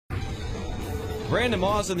Brandon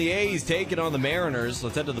Moss and the A's taking on the Mariners.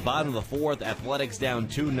 Let's head to the bottom of the fourth. Athletics down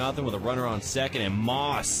 2-0 with a runner on second, and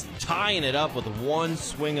Moss tying it up with one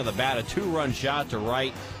swing of the bat. A two-run shot to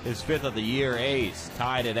right, his fifth of the year. A's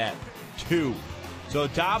tied it at 2. So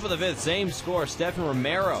top of the fifth, same score. Stefen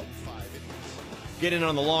Romero getting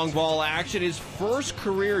on the long ball action. His first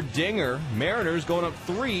career dinger. Mariners going up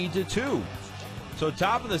 3-2. So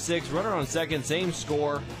top of the sixth, runner on second, same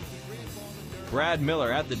score. Brad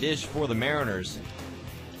Miller at the dish for the Mariners.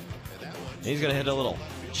 He's going to hit a little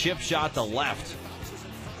chip shot to left.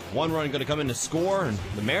 One run going to come in to score, and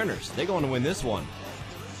the Mariners, they're going to win this one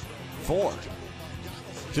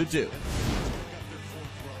 4-2.